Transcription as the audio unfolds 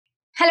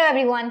Hello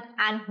everyone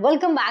and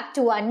welcome back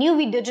to our new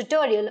video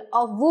tutorial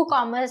of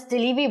WooCommerce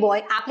Delivery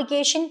Boy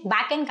application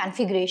backend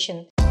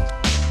configuration.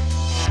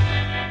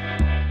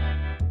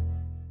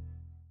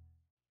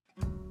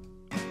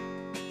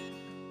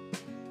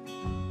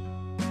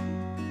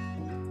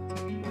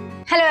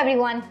 Hello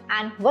everyone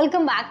and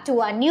welcome back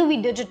to our new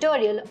video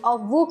tutorial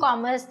of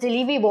WooCommerce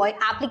Delivery Boy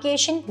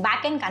application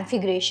backend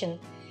configuration.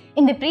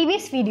 In the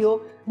previous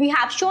video, we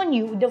have shown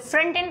you the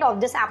front end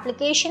of this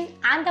application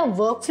and the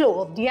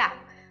workflow of the app,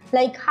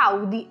 like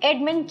how the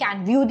admin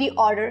can view the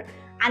order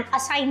and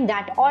assign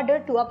that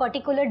order to a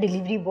particular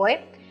delivery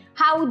boy,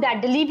 how that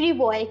delivery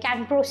boy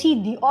can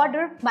proceed the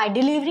order by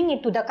delivering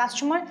it to the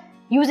customer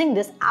using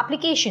this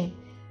application.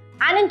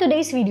 And in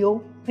today's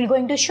video, we're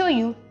going to show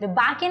you the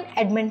backend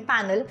admin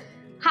panel,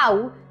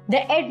 how the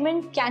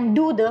admin can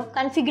do the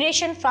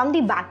configuration from the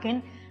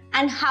backend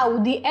and how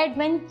the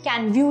admin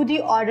can view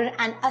the order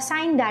and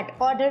assign that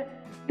order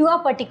to a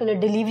particular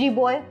delivery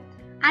boy,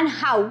 and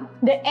how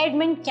the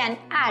admin can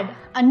add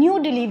a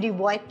new delivery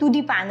boy to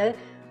the panel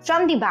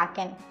from the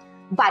backend.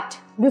 But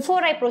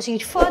before I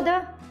proceed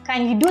further,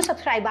 kindly do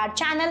subscribe our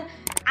channel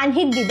and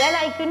hit the bell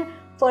icon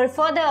for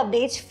further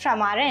updates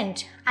from our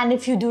end. And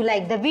if you do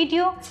like the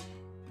video,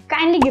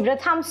 kindly give it a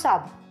thumbs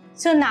up.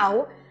 So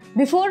now,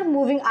 before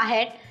moving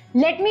ahead,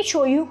 let me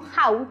show you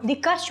how the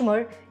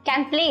customer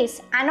can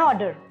place an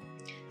order.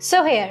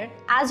 So here,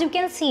 as you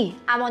can see,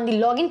 I'm on the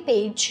login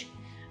page.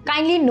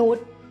 Kindly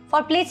note,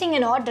 for placing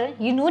an order,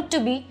 you need to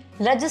be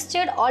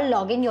registered or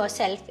log in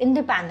yourself in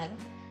the panel.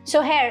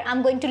 So here,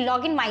 I'm going to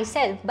log in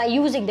myself by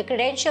using the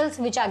credentials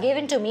which are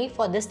given to me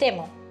for this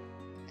demo.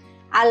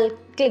 I'll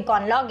click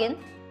on login.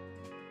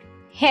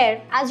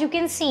 Here, as you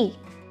can see,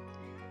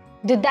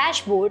 the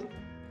dashboard.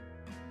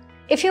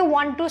 If you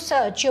want to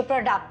search your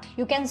product,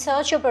 you can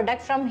search your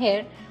product from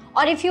here,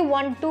 or if you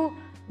want to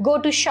go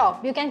to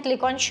shop, you can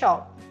click on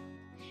shop.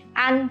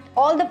 And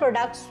all the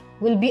products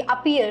will be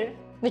appear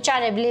which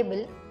are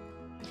available.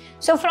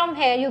 So from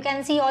here you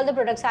can see all the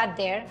products are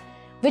there.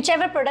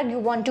 Whichever product you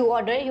want to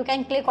order, you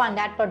can click on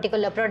that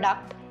particular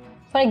product.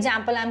 For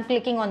example, I'm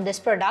clicking on this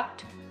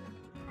product.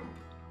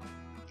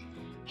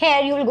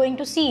 Here you are going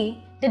to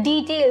see the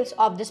details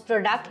of this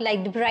product,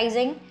 like the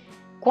pricing,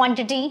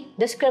 quantity,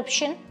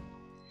 description.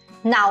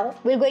 Now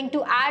we're going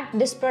to add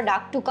this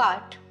product to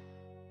cart.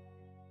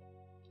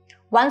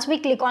 Once we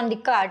click on the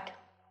cart,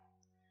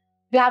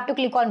 we have to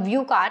click on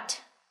view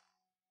cart.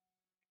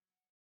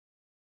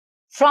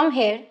 From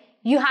here,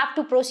 you have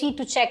to proceed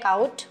to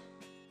checkout.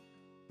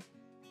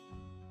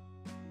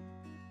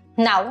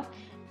 Now,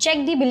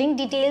 check the billing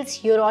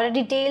details, your order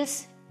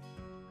details,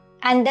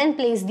 and then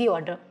place the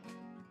order.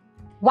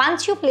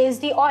 Once you place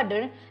the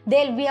order,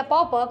 there will be a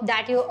pop-up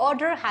that your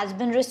order has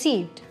been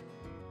received.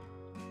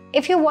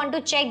 If you want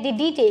to check the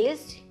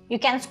details, you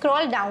can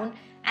scroll down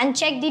and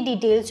check the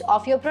details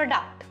of your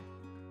product.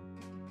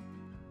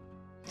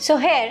 So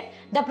here,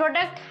 the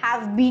product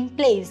has been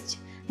placed.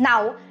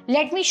 Now,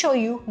 let me show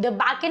you the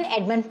backend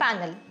admin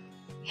panel.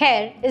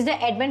 Here is the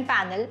admin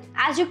panel.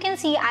 As you can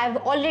see, I have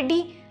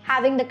already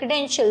having the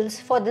credentials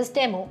for this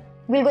demo.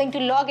 We're going to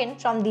log in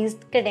from these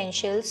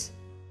credentials.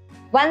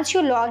 Once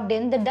you logged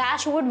in, the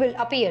dashboard will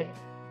appear.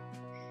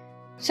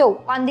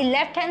 So, on the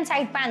left hand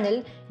side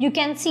panel, you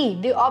can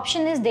see the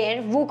option is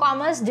there,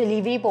 WooCommerce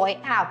Delivery Boy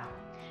App.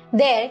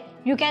 There,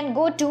 you can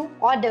go to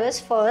orders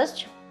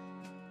first.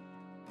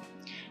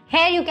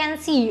 Here you can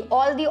see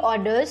all the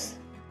orders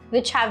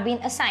which have been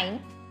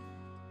assigned.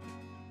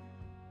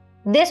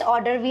 This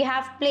order we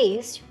have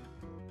placed.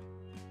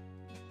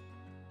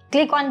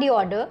 Click on the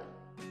order.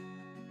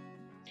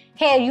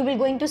 Here you will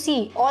going to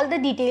see all the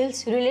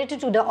details related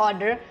to the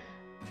order,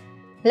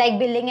 like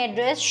billing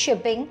address,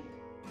 shipping.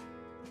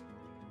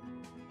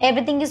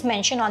 Everything is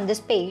mentioned on this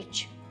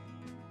page.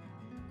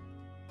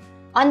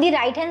 On the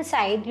right hand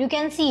side, you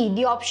can see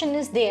the option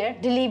is there,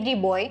 delivery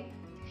boy.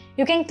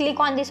 You can click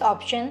on this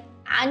option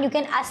and you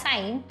can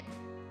assign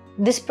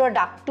this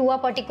product to a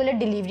particular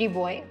delivery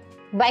boy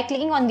by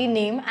clicking on the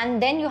name,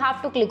 and then you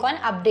have to click on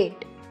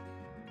update.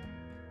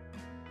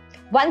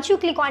 Once you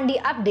click on the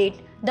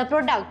update, the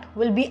product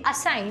will be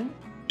assigned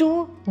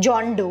to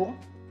John Doe.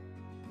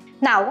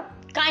 Now,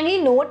 kindly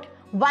note,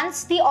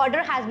 once the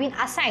order has been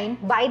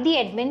assigned by the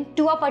admin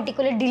to a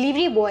particular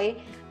delivery boy,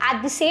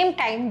 at the same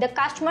time the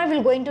customer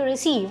will going to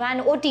receive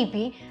an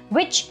OTP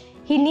which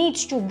he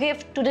needs to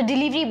give to the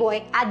delivery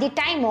boy at the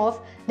time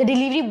of the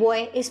delivery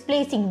boy is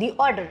placing the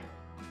order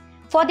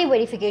for the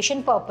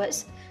verification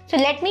purpose. So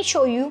let me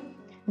show you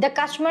the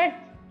customer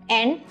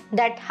end,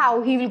 that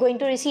how he will going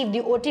to receive the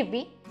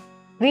OTP.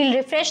 We'll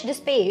refresh this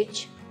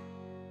page.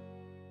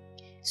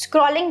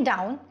 Scrolling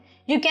down,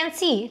 you can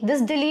see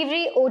this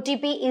delivery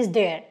OTP is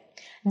there.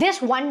 This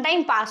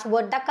one-time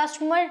password the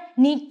customer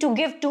need to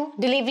give to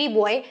delivery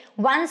boy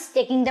once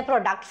taking the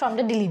product from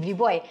the delivery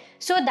boy,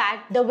 so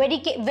that the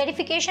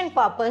verification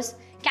purpose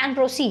can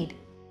proceed.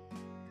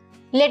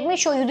 Let me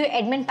show you the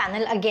admin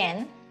panel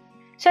again.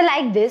 So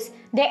like this,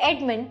 the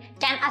admin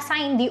can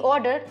assign the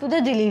order to the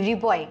delivery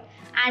boy,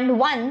 and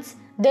once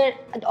the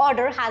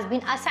order has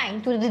been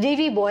assigned to the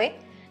delivery boy,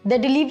 the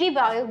delivery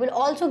boy will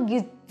also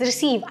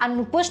receive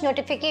a push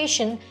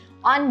notification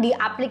on the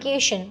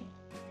application.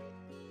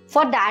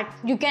 For that,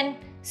 you can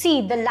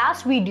see the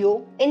last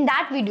video. In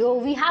that video,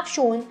 we have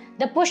shown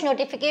the push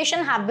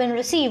notification have been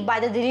received by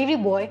the delivery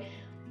boy,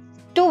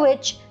 to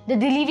which the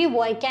delivery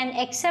boy can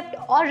accept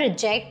or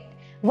reject.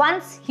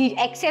 Once he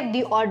accepts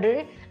the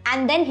order,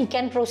 and then he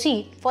can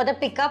proceed for the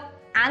pickup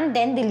and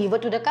then deliver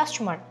to the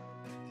customer.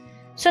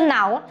 So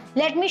now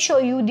let me show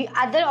you the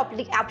other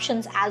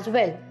options as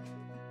well.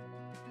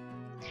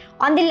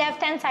 On the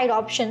left hand side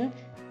option,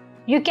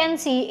 you can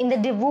see in the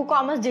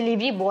WooCommerce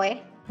Delivery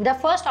Boy, the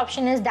first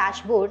option is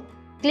dashboard.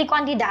 Click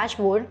on the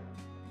dashboard.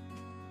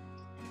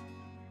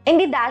 In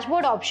the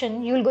dashboard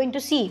option, you are going to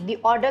see the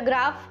order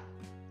graph,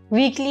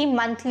 weekly,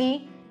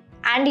 monthly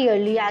and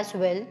yearly as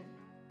well.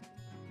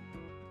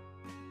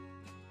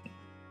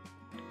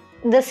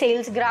 The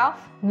sales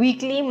graph,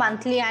 weekly,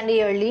 monthly and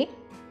yearly.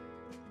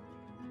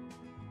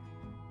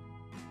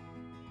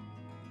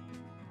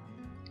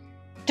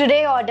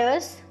 Today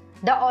orders,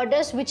 the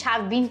orders which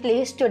have been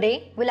placed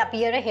today will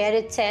appear here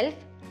itself.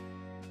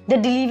 The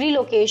delivery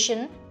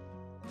location,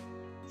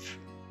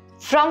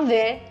 from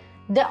where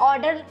the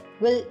order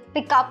will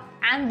pick up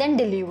and then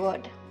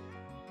delivered.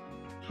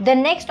 The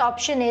next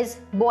option is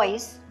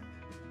boys.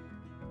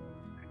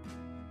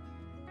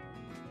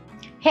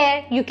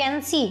 Here you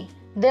can see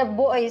the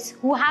boys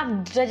who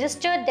have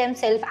registered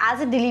themselves as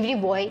a delivery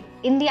boy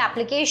in the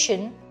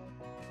application.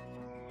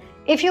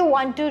 If you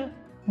want to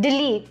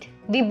delete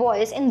the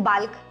boys in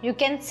bulk, you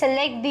can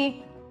select the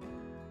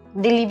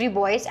delivery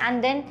boys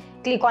and then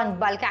click on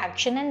bulk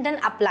action and then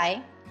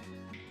apply.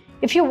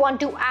 If you want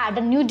to add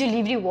a new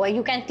delivery boy,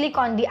 you can click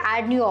on the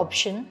add new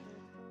option.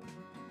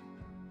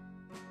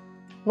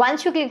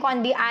 Once you click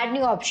on the add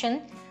new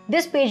option,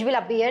 this page will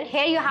appear.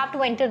 Here you have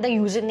to enter the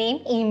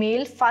username,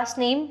 email, first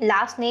name,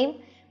 last name,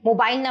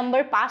 mobile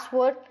number,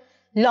 password,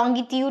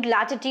 longitude,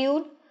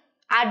 latitude,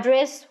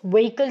 address,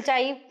 vehicle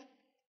type,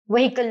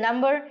 vehicle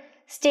number,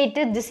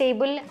 status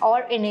disable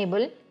or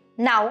enable.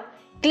 Now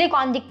click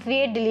on the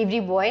create delivery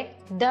boy.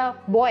 The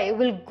boy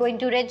will going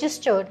to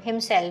register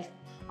himself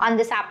on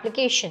this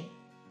application.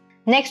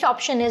 Next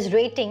option is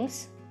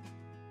ratings.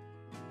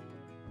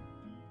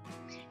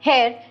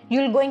 Here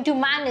you are going to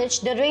manage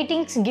the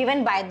ratings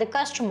given by the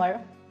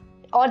customer,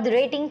 or the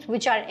ratings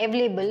which are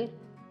available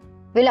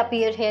will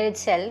appear here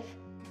itself.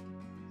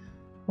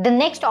 The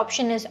next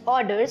option is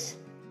orders.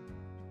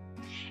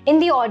 In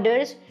the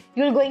orders,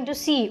 you are going to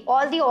see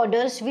all the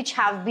orders which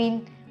have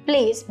been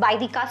placed by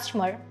the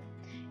customer.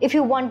 If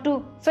you want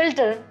to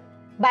filter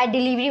by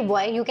delivery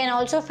boy, you can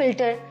also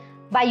filter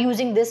by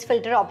using this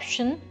filter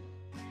option.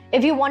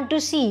 If you want to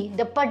see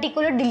the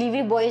particular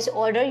delivery boy's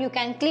order, you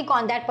can click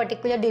on that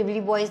particular delivery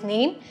boy's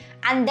name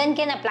and then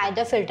can apply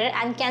the filter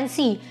and can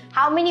see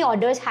how many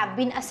orders have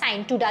been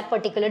assigned to that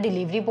particular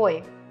delivery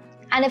boy.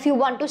 And if you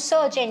want to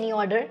search any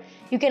order,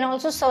 you can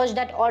also search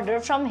that order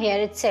from here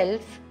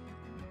itself.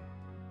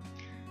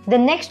 The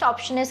next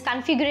option is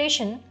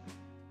configuration.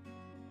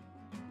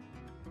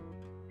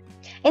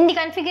 In the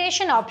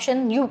configuration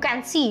option, you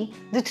can see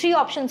the three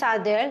options are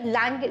there: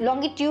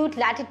 longitude,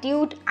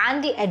 latitude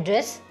and the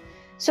address.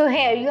 So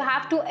here you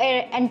have to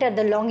enter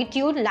the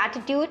longitude,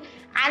 latitude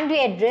and the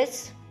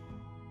address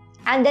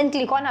and then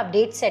click on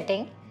update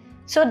setting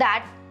so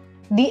that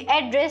the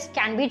address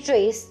can be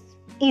traced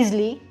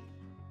easily.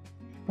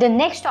 The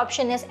next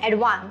option is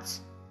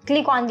advanced.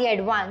 Click on the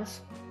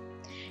advanced.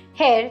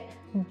 Here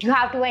you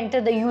have to enter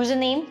the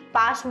username,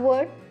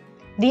 password,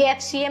 the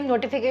FCM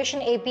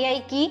notification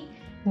API key,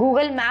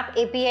 Google Map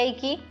API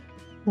key,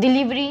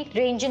 delivery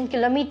range in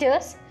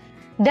kilometers,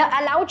 the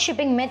allowed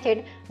shipping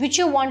method which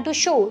you want to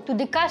show to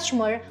the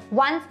customer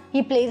once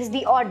he places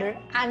the order,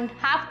 and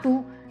have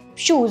to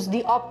choose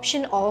the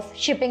option of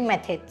shipping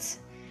methods.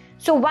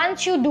 So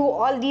once you do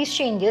all these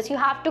changes, you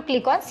have to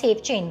click on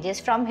save changes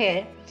from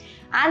here,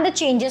 and the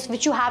changes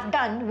which you have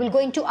done will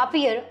going to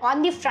appear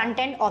on the front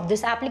end of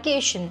this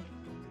application.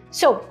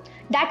 So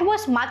that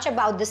was much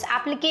about this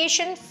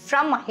application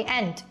from my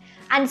end.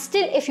 And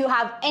still, if you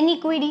have any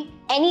query,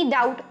 any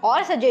doubt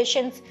or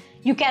suggestions,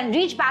 you can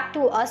reach back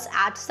to us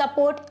at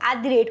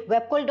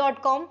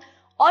support@webcool.com,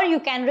 or you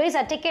can raise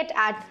a ticket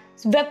at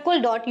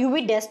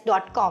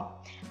webcool.uvdesk.com.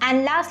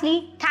 And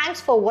lastly,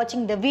 thanks for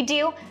watching the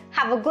video.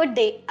 Have a good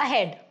day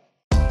ahead.